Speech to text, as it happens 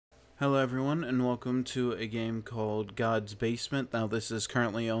Hello everyone, and welcome to a game called God's Basement. Now this is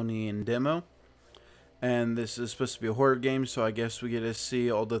currently only in demo, and this is supposed to be a horror game, so I guess we get to see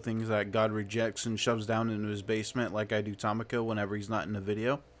all the things that God rejects and shoves down into his basement like I do Tomiko whenever he's not in the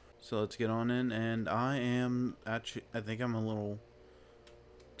video. So let's get on in, and I think I'm a little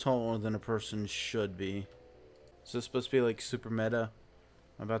taller than a person should be. Is this supposed to be like super meta?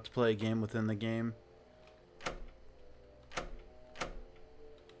 I'm about to play a game within the game.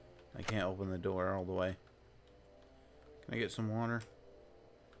 I can't open the door all the way. Can I get some water?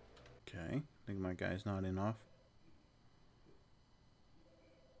 Okay, I think my guy's nodding off.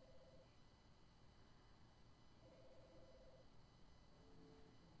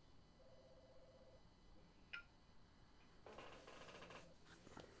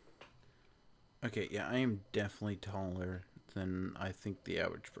 Okay, yeah, I am definitely taller than I think the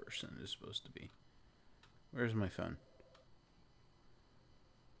average person is supposed to be. Where's my phone?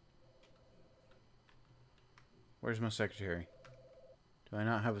 Where's my secretary? Do I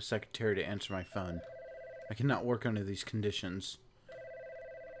not have a secretary to answer my phone? I cannot work under these conditions.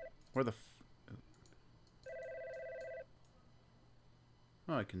 Where the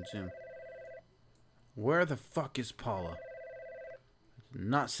Oh, I can zoom. Where the fuck is Paula? I did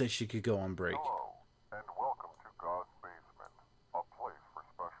not say she could go on break. Hello, and welcome to God's Basement, a place for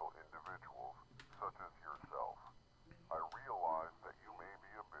special individuals, such as yourself. I realize that you may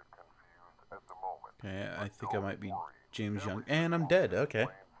be a bit confused at the moment. Okay, I think I might be James Young. And I'm dead, okay.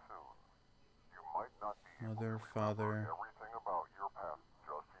 You might not be Mother, father. everything about your past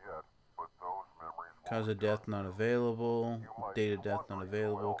just yet, but those memories will Cause of death not available. Date of death not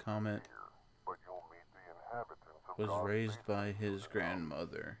available. Comment. but you'll meet the inhabitants of Was God's raised by basement his yourself.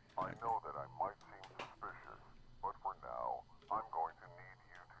 grandmother. I know that I might seem suspicious, but for now, I'm going to need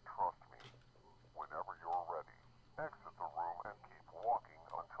you to trust me. Whenever you're ready, exit the room and keep walking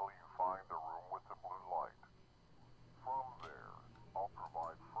until you find the room with the blue light. From there, I'll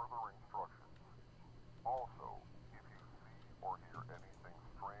provide further instructions. Also, if you see or hear anything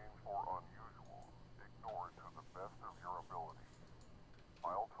strange or unusual, ignore it to the best of your ability.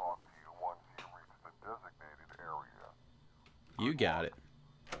 I'll talk to you once you reach the designated area. You got it.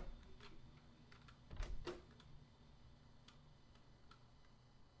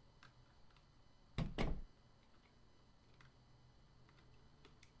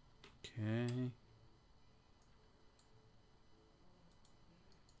 Okay.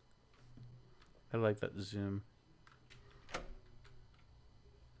 I like that zoom.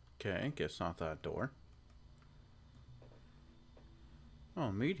 Okay, guess not that door.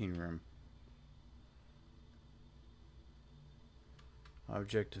 Oh, meeting room.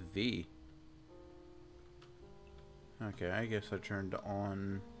 Object V. Okay, I guess I turned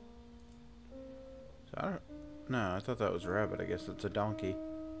on. So I don't. No, I thought that was a rabbit. I guess it's a donkey.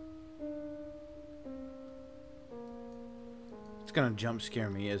 It's gonna jump scare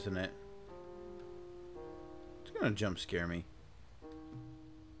me, isn't it? It's gonna jump scare me.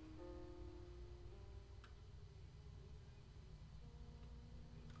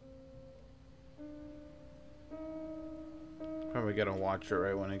 Probably gotta watch it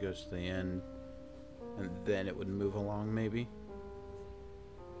right when it goes to the end, and then it would move along, maybe.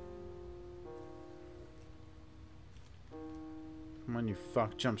 Come on, you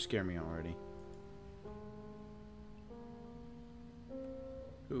fuck, jump scare me already.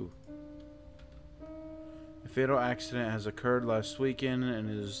 Ooh. A fatal accident has occurred last weekend and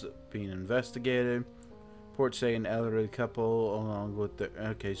is being investigated. Reports say an elderly couple along with the...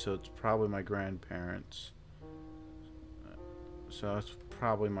 Okay, so it's probably my grandparents. So that's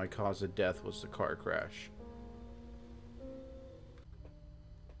probably my cause of death was the car crash.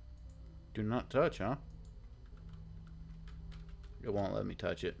 Do not touch, huh? It won't let me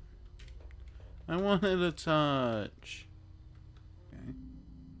touch it. I wanted to touch. Okay.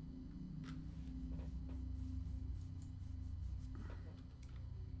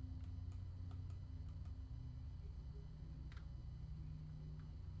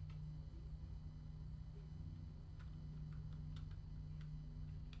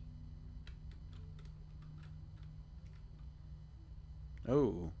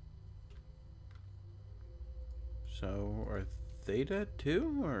 Oh. So, are they dead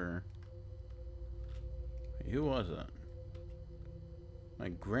too, or? Who was it? My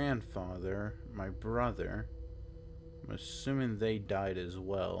grandfather, my brother. I'm assuming they died as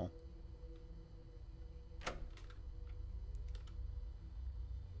well.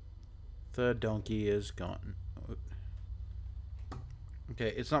 The donkey is gone.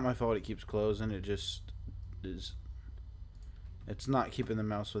 Okay, it's not my fault it keeps closing, it just is. It's not keeping the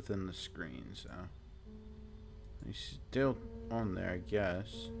mouse within the screen, so. He's still on there, I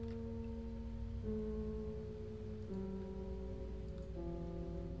guess.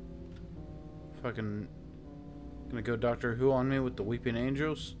 Fucking gonna go Doctor Who on me with the Weeping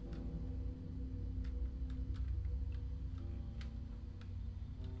Angels.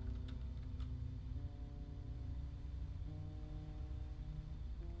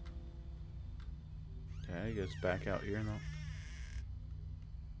 Okay, I guess back out here now.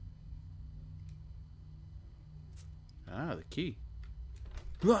 Ah, the key.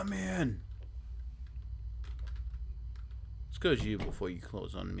 Let me in! Let's go to you before you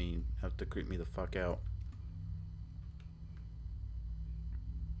close on me and have to creep me the fuck out.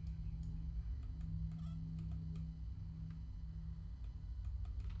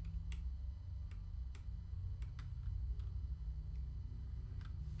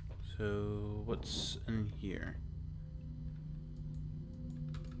 So, what's in here?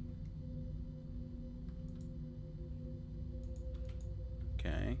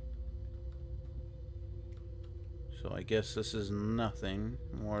 Okay. So I guess this is nothing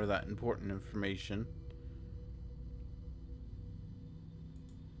more of that important information.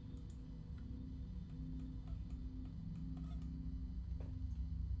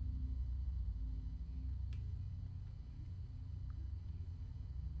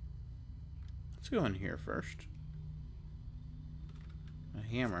 Let's go in here first. A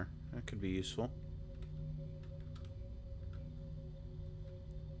hammer. That could be useful.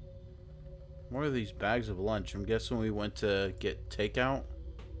 More of these bags of lunch. I'm guessing we went to get takeout.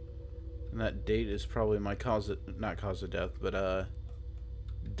 And that date is probably my not cause of death, but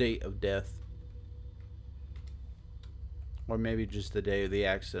date of death. Or maybe just the day of the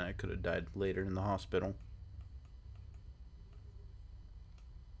accident. I could have died later in the hospital.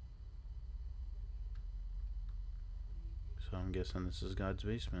 So I'm guessing this is God's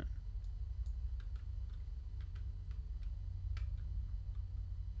basement.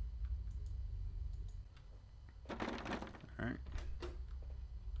 Alright.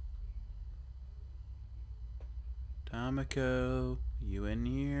 Tomiko, you in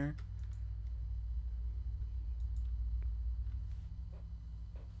here?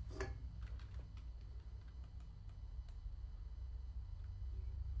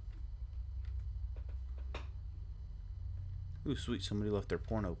 Ooh, sweet, somebody left their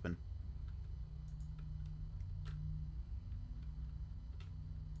porn open.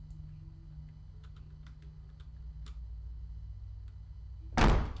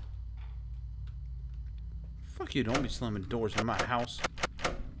 Fuck you, don't be slamming doors in my house.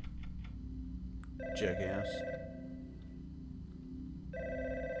 Jackass.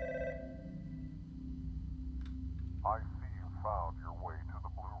 I see you found your way to the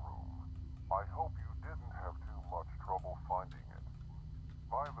Blue Room. I hope you didn't have too much trouble finding it.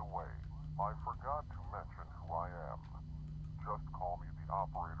 By the way, I forgot to mention who I am. Just call me the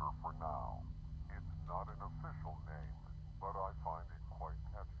operator for now. It's not an official name, but I find it quite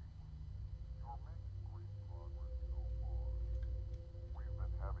catchy. You're making great progress so far. We've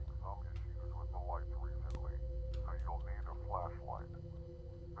been having some issues with the lights recently, so you'll need a flashlight.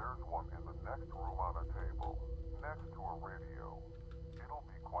 There's one in the next room on a table, next to a radio. It'll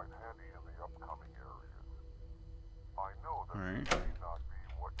be quite handy in the upcoming areas. I know that this may not be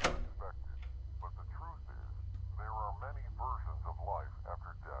what you expected, but the truth is, there are many versions of life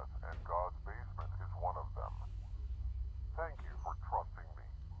after death, and God's basement is one of them. Thank you for trusting me.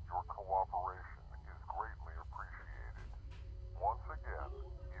 Your cooperation is greatly appreciated. Once again,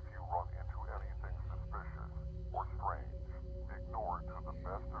 if you run into anything suspicious or strange, ignore it to the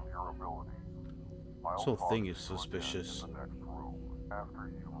best of your ability. This whole thing is suspicious. In the next room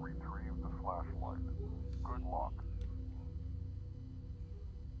after you retrieve the flashlight. Good luck.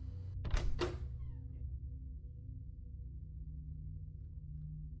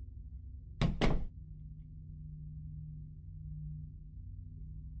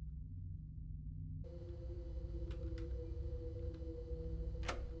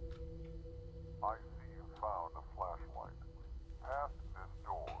 I see you found a flashlight. Past this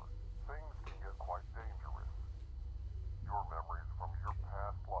door, things can get quite dangerous. Your memories from your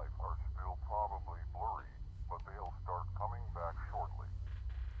past life are still probably blurry, but they'll start coming back shortly.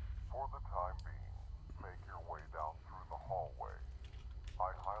 For the time being, make your way down through the hallway. I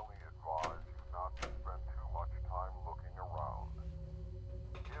highly advise you not to spend too much time looking around.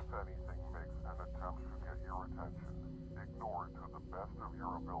 If anything makes an attempt to get your attention, ignore it to the best of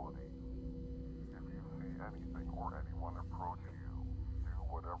your ability. If you see anything or anyone approach you, do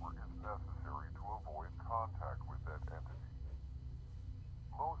whatever is necessary to avoid contact with that entity.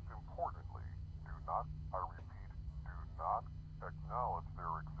 Most importantly, do not, I repeat, do not acknowledge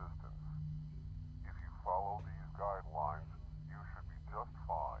their existence. If you follow these guidelines, you should be just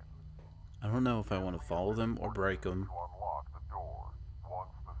fine. don't know if I want to follow them or break them. To unlock the door. Once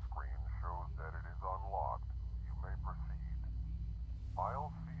the screen shows that it is unlocked, you may proceed.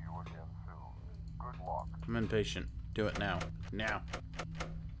 I'll see you again soon. Good luck. I'm impatient. Do it now. Now.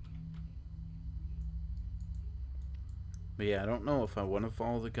 But yeah, I don't know if I want to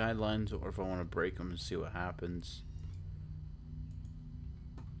follow the guidelines or if I want to break them and see what happens.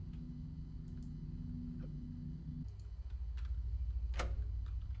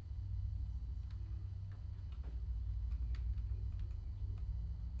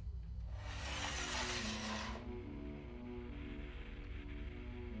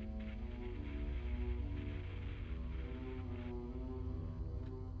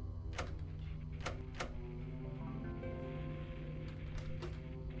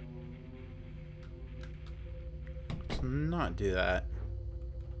 Not do that.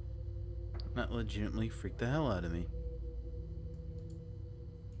 That legitimately freaked the hell out of me.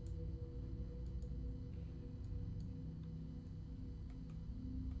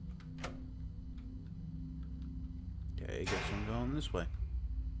 Okay, I guess I'm going this way.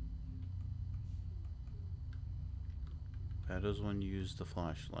 How does one use the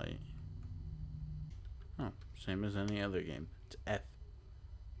flashlight? Oh, same as any other game. It's F.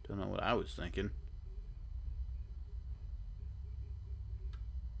 Don't know what I was thinking.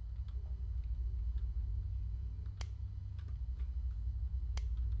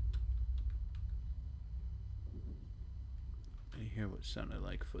 I hear what sounded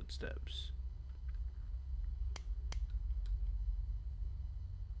like footsteps.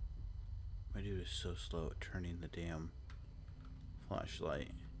 My dude is so slow at turning the damn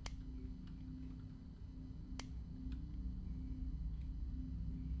flashlight.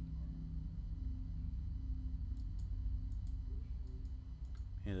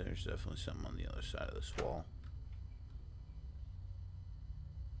 Yeah, there's definitely something on the other side of this wall.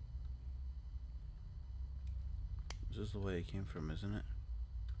 This is the way it came from, isn't it?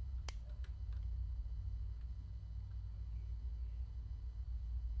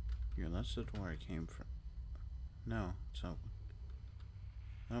 Yeah, that's the door I came from. No, it's open.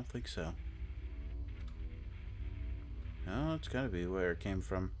 I don't think so. No, it's gotta be where it came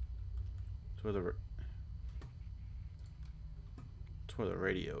from. It's where the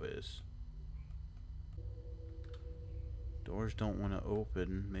radio is. Doors don't want to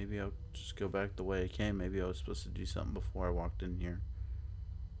open. Maybe I'll just go back the way I came. Maybe I was supposed to do something before I walked in here.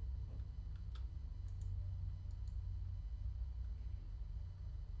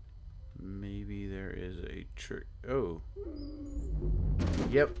 Maybe there is a trigger. Oh.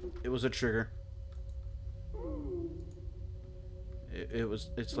 Yep, it was a trigger.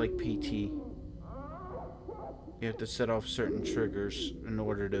 It's like PT. You have to set off certain triggers in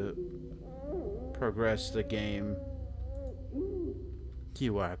order to progress the game.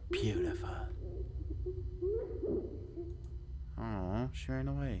 You are beautiful. Oh, she ran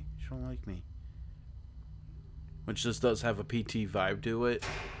away. She don't like me. Which this does have a PT vibe to it,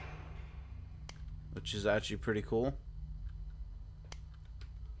 which is actually pretty cool.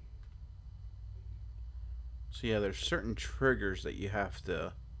 So yeah, there's certain triggers that you have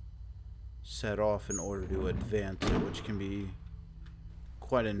to set off in order to advance it, which can be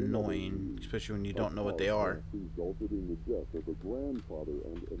quite annoying, especially when you don't know what they are.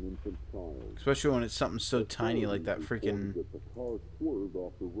 Especially when it's something so tiny like that freaking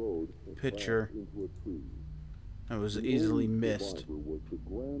picture that was easily missed.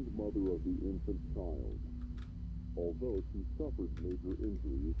 Although she suffered major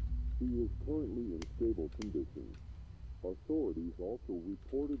injuries, she is currently in stable condition. Authorities also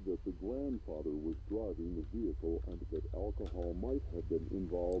reported that the grandfather was driving the vehicle and that alcohol might have been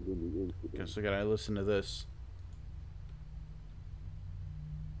involved in the incident. Guess I gotta listen to this.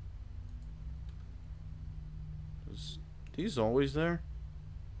 Is these always there?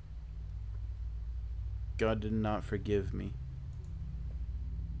 God did not forgive me.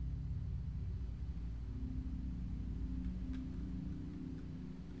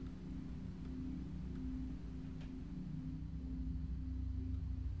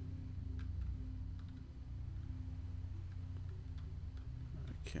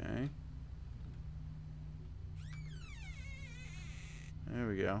 Okay. There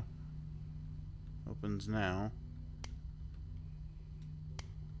we go. Opens now.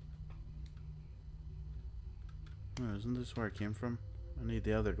 Oh, isn't this where it came from? I need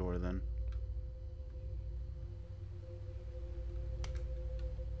the other door then.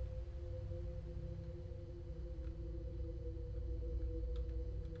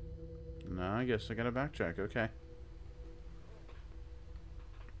 No, I guess I gotta backtrack. Okay.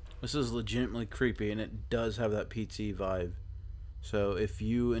 This is legitimately creepy, and it does have that PT vibe. So if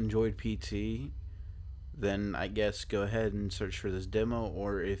you enjoyed PT, then I guess go ahead and search for this demo,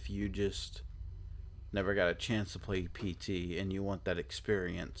 or if you just never got a chance to play PT and you want that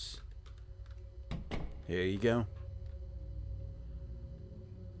experience, here you go.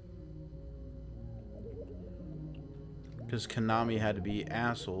 Because Konami had to be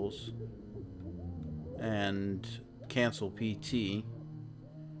assholes and cancel PT.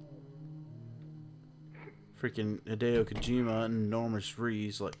 Freaking Hideo Kojima and enormous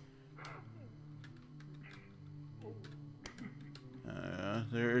Rees, like,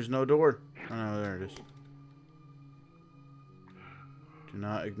 there's no door. Oh no, there it is. Do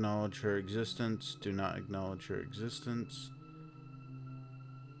not acknowledge her existence. Do not acknowledge her existence.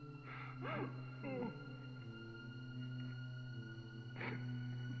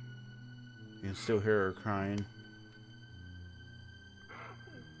 You can still hear her crying.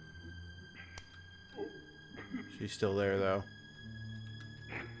 She's still there though.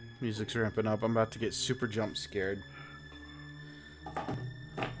 Music's ramping up. I'm about to get super jump scared.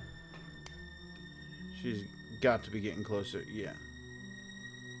 She's got to be getting closer. Yeah.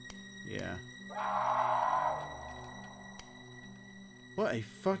 Yeah. What a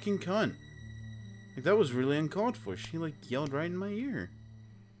fucking cunt. Like, that was really uncalled for. She, like, yelled right in my ear.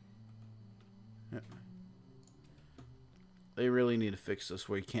 Yeah. They really need to fix this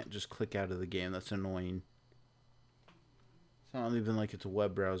where you can't just click out of the game. That's annoying. It's not even like it's a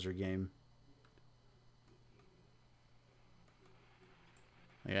web browser game.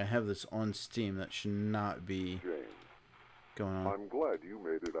 Like, I have this on Steam. That should not be going on. I'm glad you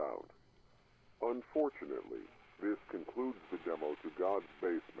made it out. Unfortunately, this concludes the demo to God's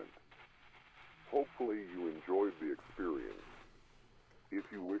Basement. Hopefully you enjoyed the experience. If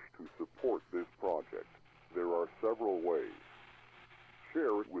you wish to support this project, there are several ways.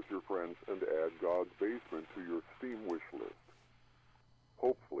 Share it with your friends and add God's Basement to your Steam wish list.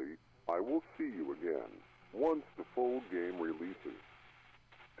 Hopefully, I will see you again once the full game releases.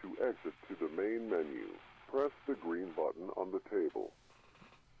 To exit to the main menu, press the green button on the table.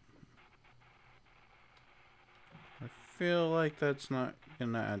 I feel like that's not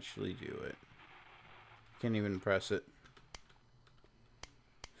gonna actually do it. Can't even press it.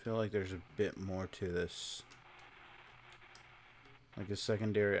 I feel like there's a bit more to this. Like a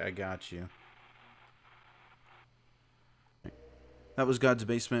secondary, I got you. That was God's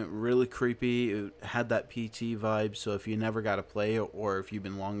Basement. Really creepy. It had that PT vibe, so if you never got to play it, or if you've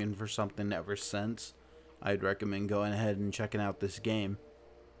been longing for something ever since, I'd recommend going ahead and checking out this game.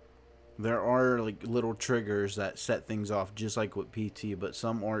 There are like little triggers that set things off just like with PT, but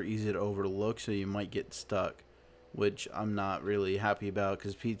some are easy to overlook, so you might get stuck, which I'm not really happy about,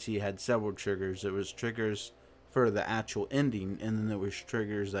 because PT had several triggers. There was triggers for the actual ending, and then there was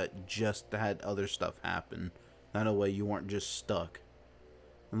triggers that just had other stuff happen. That way you weren't just stuck,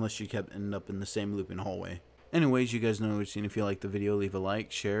 unless you kept ending up in the same looping hallway. Anyways, you guys know what you've seen. If you liked the video, leave a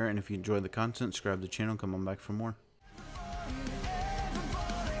like, share, and if you enjoyed the content, subscribe to the channel. Come on back for more.